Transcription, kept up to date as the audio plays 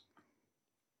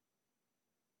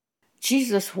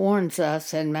Jesus warns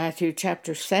us in Matthew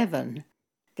chapter 7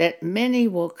 that many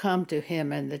will come to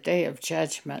him in the day of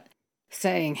judgment,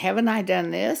 saying, "Haven't I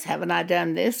done this? Haven't I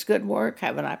done this good work?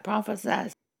 Haven't I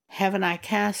prophesied? Haven't I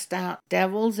cast out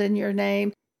devils in your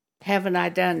name? Haven't I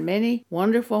done many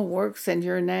wonderful works in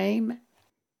your name?"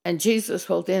 And Jesus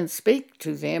will then speak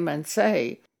to them and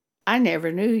say, "I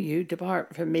never knew you.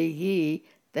 Depart from me, ye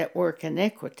that work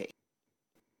iniquity."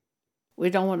 We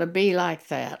don't want to be like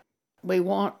that. We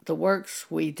want the works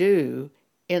we do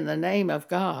in the name of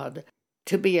God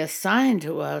to be assigned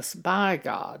to us by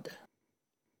God.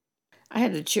 I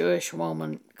had a Jewish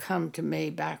woman come to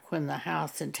me back when the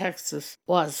house in Texas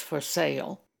was for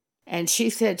sale, and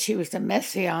she said she was a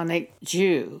Messianic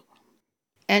Jew.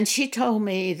 And she told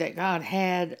me that God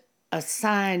had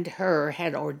assigned her,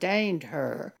 had ordained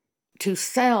her to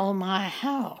sell my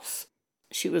house.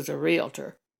 She was a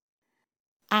realtor.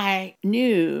 I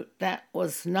knew that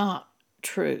was not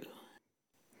true.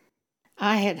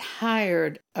 I had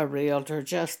hired a realtor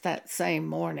just that same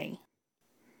morning.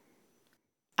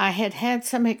 I had had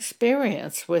some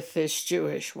experience with this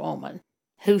Jewish woman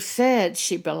who said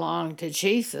she belonged to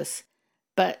Jesus,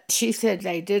 but she said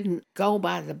they didn't go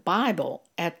by the Bible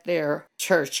at their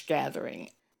church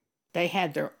gathering. They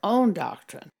had their own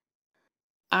doctrine.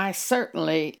 I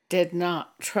certainly did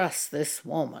not trust this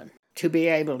woman to be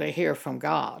able to hear from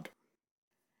God.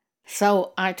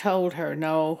 So I told her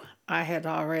no, I had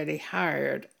already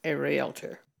hired a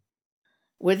realtor.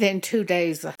 Within 2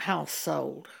 days, the house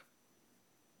sold.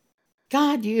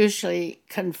 God usually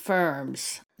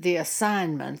confirms the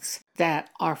assignments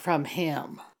that are from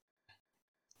Him.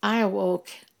 I awoke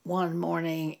one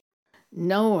morning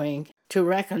knowing to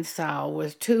reconcile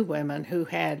with 2 women who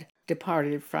had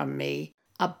departed from me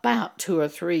about 2 or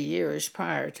 3 years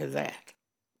prior to that.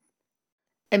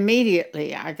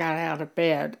 Immediately, I got out of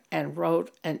bed and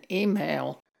wrote an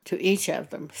email to each of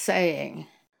them saying,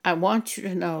 "I want you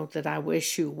to know that I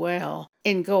wish you well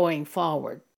in going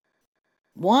forward."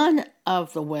 One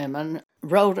of the women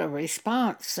wrote a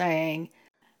response saying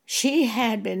she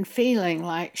had been feeling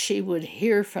like she would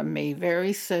hear from me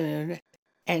very soon,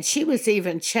 and she was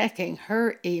even checking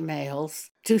her emails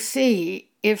to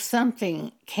see if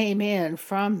something came in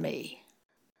from me.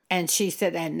 And she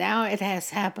said, "And now it has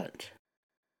happened."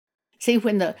 See,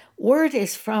 when the word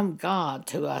is from God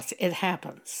to us, it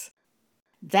happens.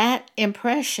 That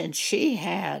impression she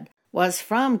had was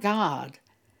from God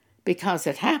because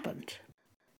it happened.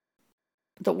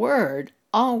 The word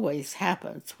always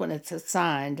happens when it's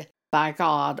assigned by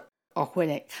God or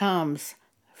when it comes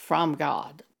from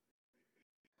God.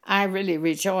 I really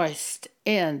rejoiced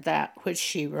in that which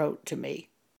she wrote to me.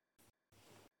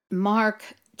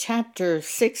 Mark chapter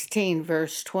 16,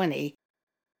 verse 20,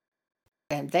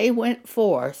 "And they went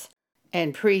forth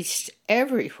and preached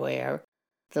everywhere,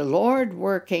 the Lord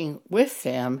working with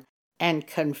them and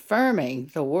confirming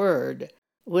the word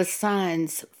with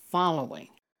signs following."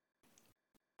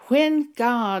 When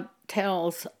God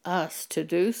tells us to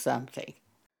do something,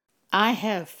 I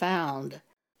have found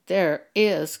there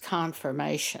is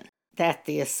confirmation that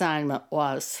the assignment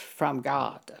was from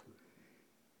God.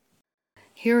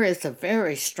 Here is a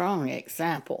very strong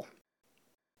example.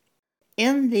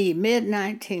 In the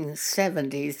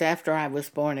mid-1970s, after I was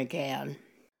born again,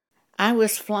 I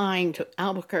was flying to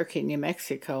Albuquerque, New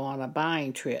Mexico on a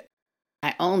buying trip.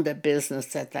 I owned a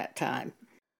business at that time.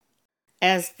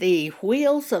 As the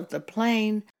wheels of the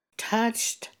plane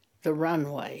touched the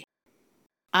runway,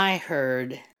 I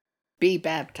heard, "Be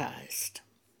baptized."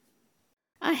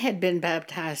 I had been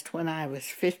baptized when I was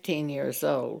 15 years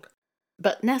old,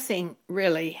 but nothing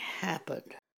really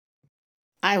happened.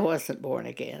 I wasn't born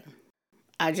again.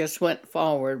 I just went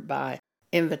forward by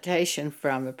invitation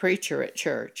from a preacher at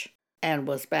church and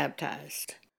was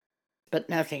baptized. But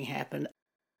nothing happened.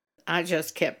 I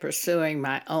just kept pursuing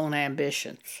my own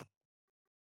ambitions.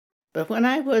 But when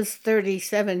I was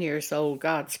 37 years old,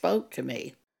 God spoke to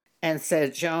me and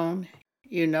said, "Joan,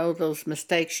 you know those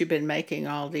mistakes you've been making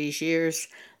all these years?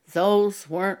 Those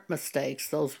weren't mistakes,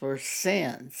 those were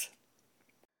sins."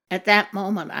 At that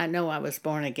moment, I know I was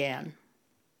born again.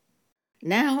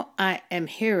 Now I am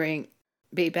hearing,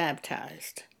 "Be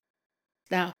baptized."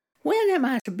 Now, when am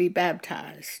I to be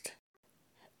baptized?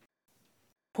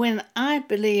 When I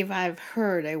believe I've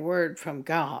heard a word from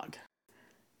God,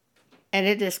 and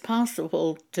it is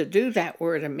possible to do that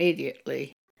word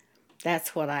immediately,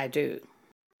 that's what I do.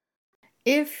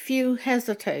 If you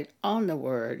hesitate on the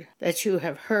word that you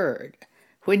have heard,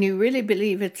 when you really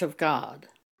believe it's of God,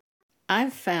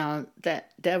 I've found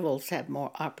that devils have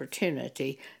more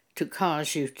opportunity to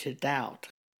cause you to doubt.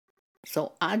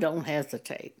 So I don't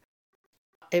hesitate.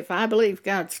 if I believe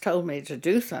God's told me to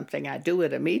do something, I do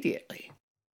it immediately.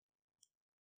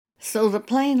 So the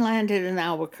plane landed in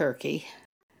Albuquerque.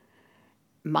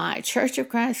 My Church of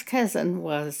Christ cousin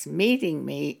was meeting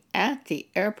me at the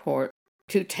airport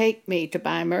to take me to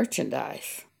buy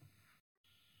merchandise.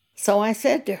 So I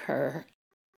said to her,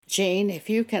 Jean, if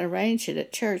you can arrange it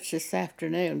at church this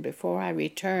afternoon before I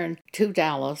return to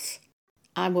Dallas,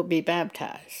 I will be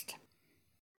baptized.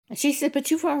 And she said, but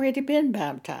you've already been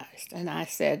baptized. And I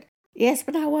said, yes,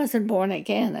 but I wasn't born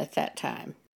again at that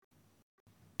time.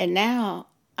 And now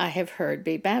I have heard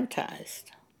be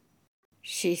baptized.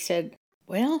 She said,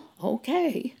 well,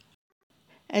 okay.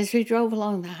 As we drove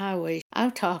along the highway, I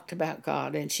talked about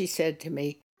God, and she said to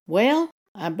me, well,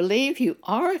 I believe you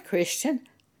are a Christian.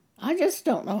 I just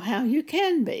don't know how you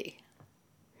can be.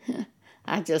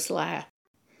 I just laughed.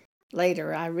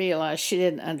 Later, I realized she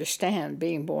didn't understand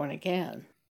being born again.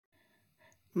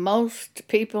 Most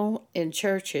people in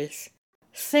churches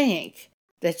think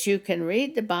that you can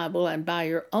read the Bible and by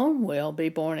your own will be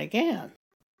born again.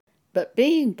 But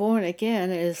being born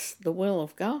again is the will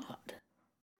of God,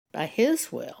 by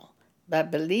His will, by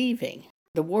believing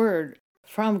the Word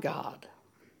from God.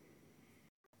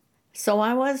 So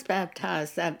I was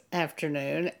baptized that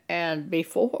afternoon, and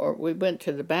before we went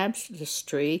to the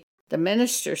baptistry, the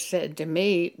minister said to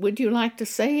me, would you like to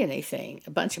say anything?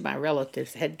 A bunch of my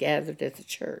relatives had gathered at the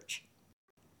church.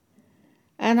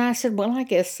 And I said, well, I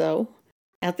guess so.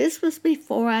 Now, this was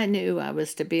before I knew I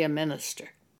was to be a minister.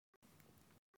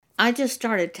 I just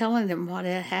started telling them what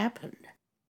had happened,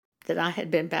 that I had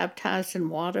been baptized in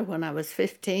water when I was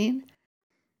 15,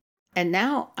 and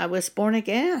now I was born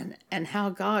again, and how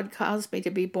God caused me to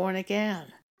be born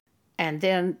again. And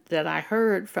then that I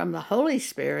heard from the Holy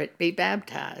Spirit be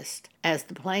baptized as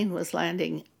the plane was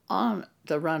landing on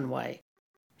the runway.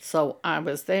 So I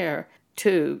was there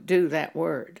to do that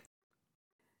word.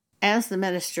 As the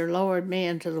minister lowered me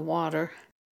into the water,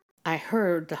 I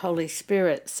heard the Holy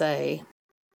Spirit say,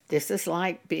 this is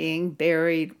like being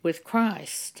buried with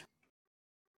Christ.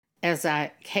 As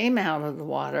I came out of the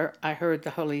water, I heard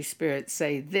the Holy Spirit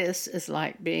say, this is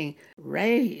like being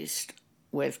raised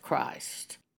with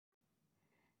Christ.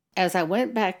 As I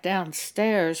went back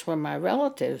downstairs where my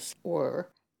relatives were,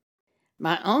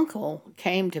 my uncle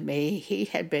came to me. He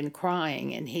had been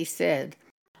crying, and he said,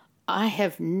 I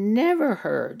have never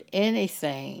heard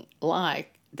anything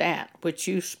like that which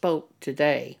you spoke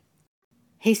today.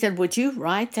 He said, would you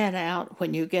write that out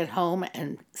when you get home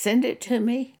and send it to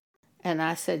me? And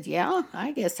I said, yeah,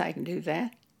 I guess I can do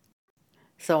that.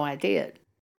 So I did.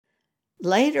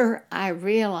 Later, I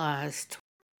realized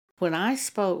when I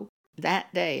spoke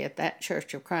that day at that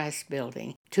Church of Christ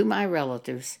building to my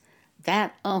relatives,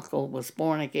 that uncle was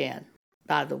born again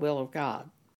by the will of God.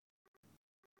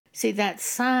 See, that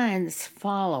signs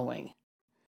following.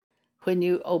 When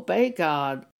you obey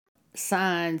God,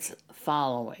 signs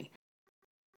following.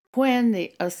 When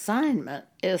the assignment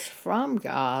is from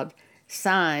God,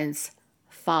 signs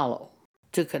follow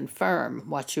to confirm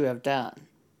what you have done.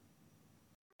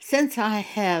 Since I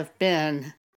have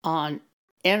been on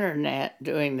internet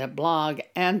doing the blog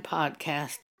and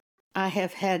podcast, I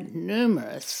have had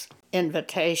numerous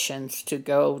invitations to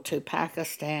go to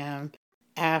Pakistan,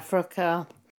 Africa,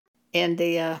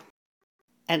 India,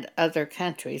 and other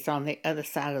countries on the other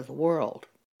side of the world.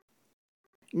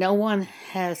 No one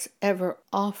has ever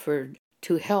offered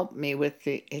to help me with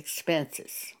the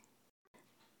expenses.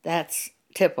 That's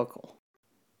typical.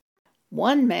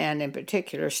 One man in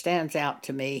particular stands out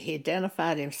to me. He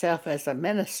identified himself as a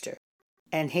minister.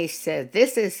 And he said,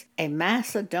 this is a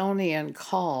Macedonian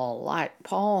call like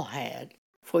Paul had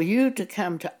for you to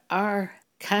come to our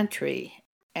country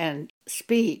and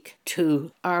speak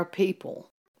to our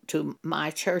people, to my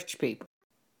church people.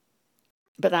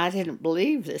 But I didn't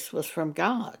believe this was from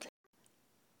God.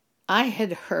 I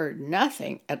had heard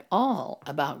nothing at all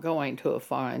about going to a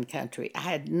foreign country. I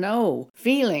had no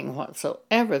feeling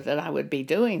whatsoever that I would be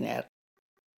doing that.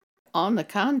 On the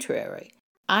contrary,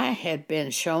 I had been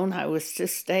shown I was to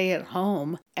stay at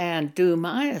home and do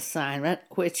my assignment,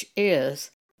 which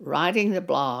is writing the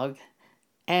blog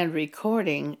and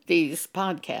recording these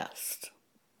podcasts.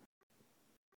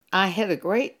 I had a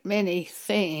great many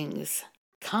things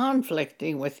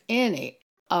conflicting with any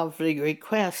of the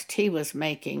requests he was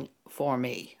making for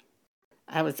me.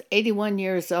 I was 81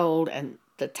 years old at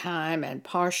the time and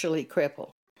partially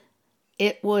crippled.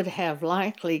 It would have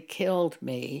likely killed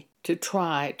me to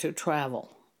try to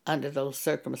travel under those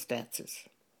circumstances.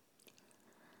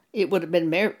 It would have been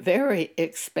very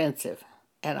expensive,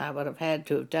 and I would have had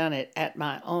to have done it at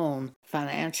my own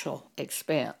financial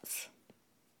expense.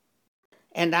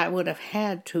 and I would have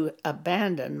had to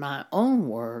abandon my own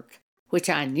work, which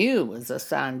I knew was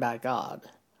assigned by God,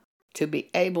 to be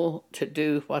able to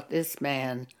do what this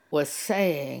man was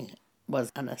saying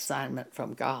was an assignment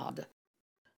from God.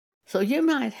 So you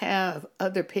might have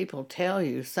other people tell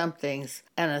you something's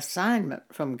an assignment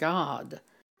from God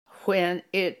when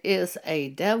it is a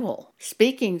devil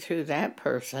speaking through that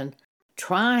person,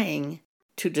 trying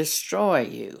to destroy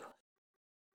you.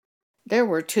 There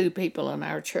were two people in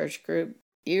our church group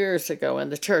years ago in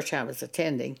the church I was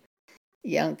attending,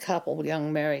 young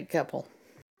married couple.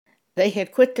 They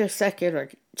had quit their secular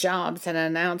jobs and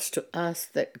announced to us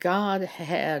that God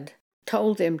had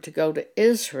told them to go to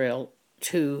Israel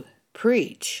to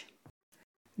preach.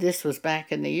 This was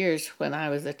back in the years when I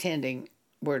was attending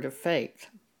Word of Faith.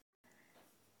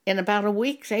 In about a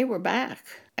week, they were back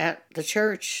at the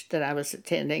church that I was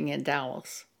attending in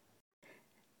Dallas.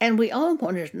 And we all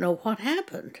wanted to know what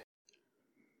happened.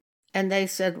 And they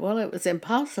said, well, it was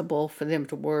impossible for them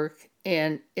to work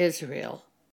in Israel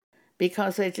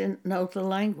because they didn't know the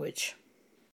language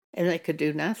and they could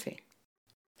do nothing.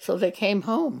 So they came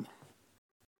home.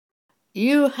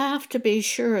 You have to be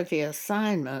sure the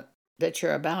assignment that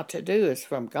you're about to do is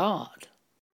from God.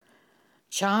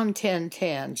 John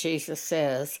 10:10, Jesus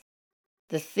says,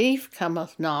 "The thief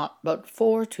cometh not but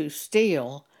for to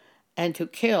steal and to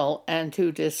kill and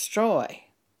to destroy.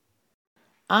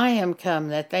 I am come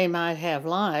that they might have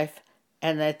life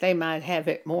and that they might have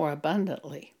it more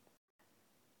abundantly."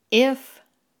 If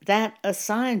that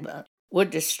assignment would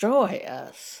destroy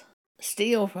us,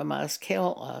 steal from us,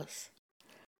 kill us,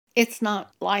 it's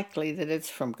not likely that it's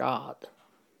from God.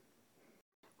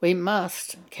 We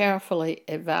must carefully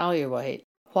evaluate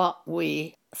what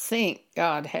we think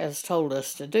God has told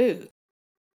us to do.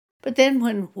 But then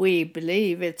when we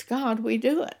believe it's God, we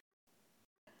do it.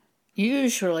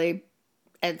 Usually,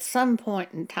 at some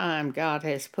point in time, God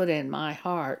has put in my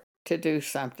heart to do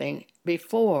something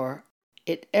before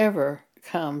it ever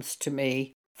comes to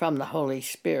me from the Holy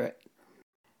Spirit.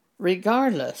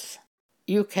 Regardless,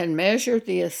 you can measure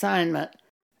the assignment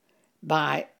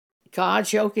by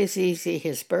God's yoke is easy,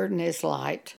 his burden is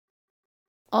light.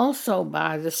 Also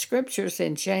by the scriptures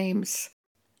in James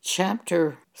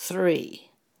chapter 3.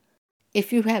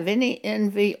 If you have any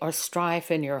envy or strife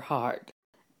in your heart,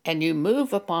 and you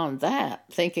move upon that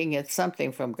thinking it's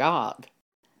something from God,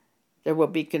 there will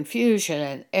be confusion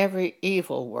in every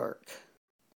evil work.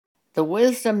 The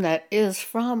wisdom that is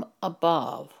from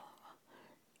above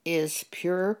is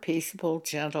pure, peaceable,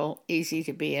 gentle, easy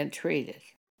to be entreated,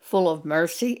 full of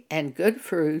mercy and good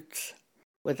fruits,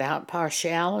 without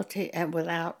partiality and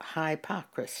without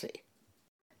hypocrisy.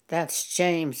 That's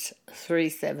James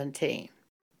 3:17.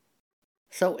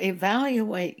 So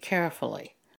evaluate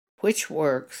carefully which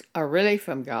works are really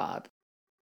from God.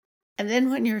 And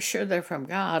then when you're sure they're from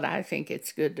God, I think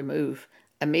it's good to move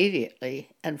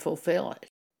immediately and fulfill it.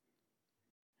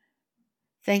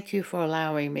 Thank you for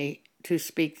allowing me to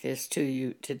speak this to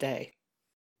you today.